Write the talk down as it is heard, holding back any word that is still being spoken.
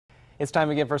It's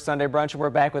time again for Sunday Brunch, and we're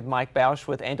back with Mike Bausch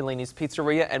with Andolini's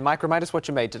Pizzeria. And Mike, remind us what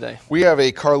you made today. We have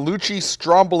a Carlucci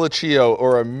Strombolicchio,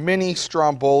 or a mini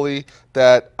stromboli,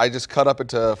 that I just cut up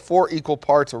into 4 equal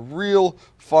parts. A real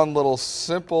fun little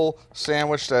simple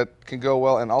sandwich that can go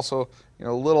well, and also, you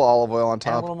know, a little olive oil on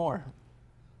top. And a little more.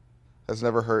 Has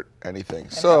never hurt anything.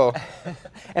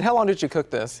 And how long did you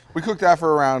cook this? We cooked that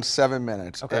for around 7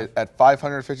 minutes. Okay. At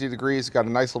 550 degrees, got a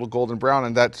nice little golden brown,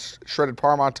 and that shredded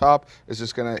parm on top is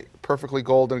just going to perfectly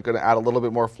golden, going to add a little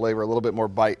bit more flavor, a little bit more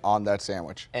bite on that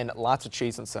sandwich. And lots of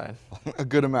cheese inside. A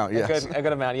good amount, yes. A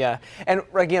good amount, yeah. And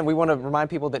again, we want to remind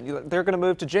people that they're going to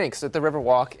move to Jinx at the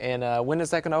Riverwalk, and when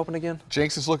is that going to open again?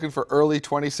 Jinx is looking for early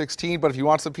 2016, but if you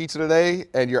want some pizza today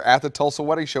and you're at the Tulsa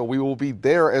Wedding Show, we will be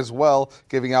there as well,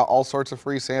 giving out all sorts of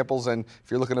free samples. And if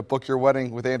you're looking to book your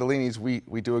wedding with Andolini's, we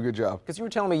do a good job. Because you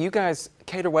were telling me you guys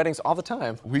cater weddings all the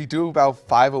time. We do about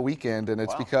 5 a weekend, and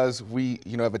it's Wow. because we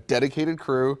have a dedicated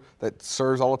crew that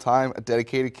serves all the time, a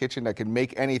dedicated kitchen that can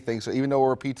make anything. So even though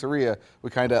we're a pizzeria, we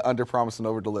kind of under-promise and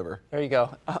over-deliver. There you go.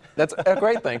 That's a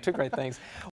great thing, 2 great things.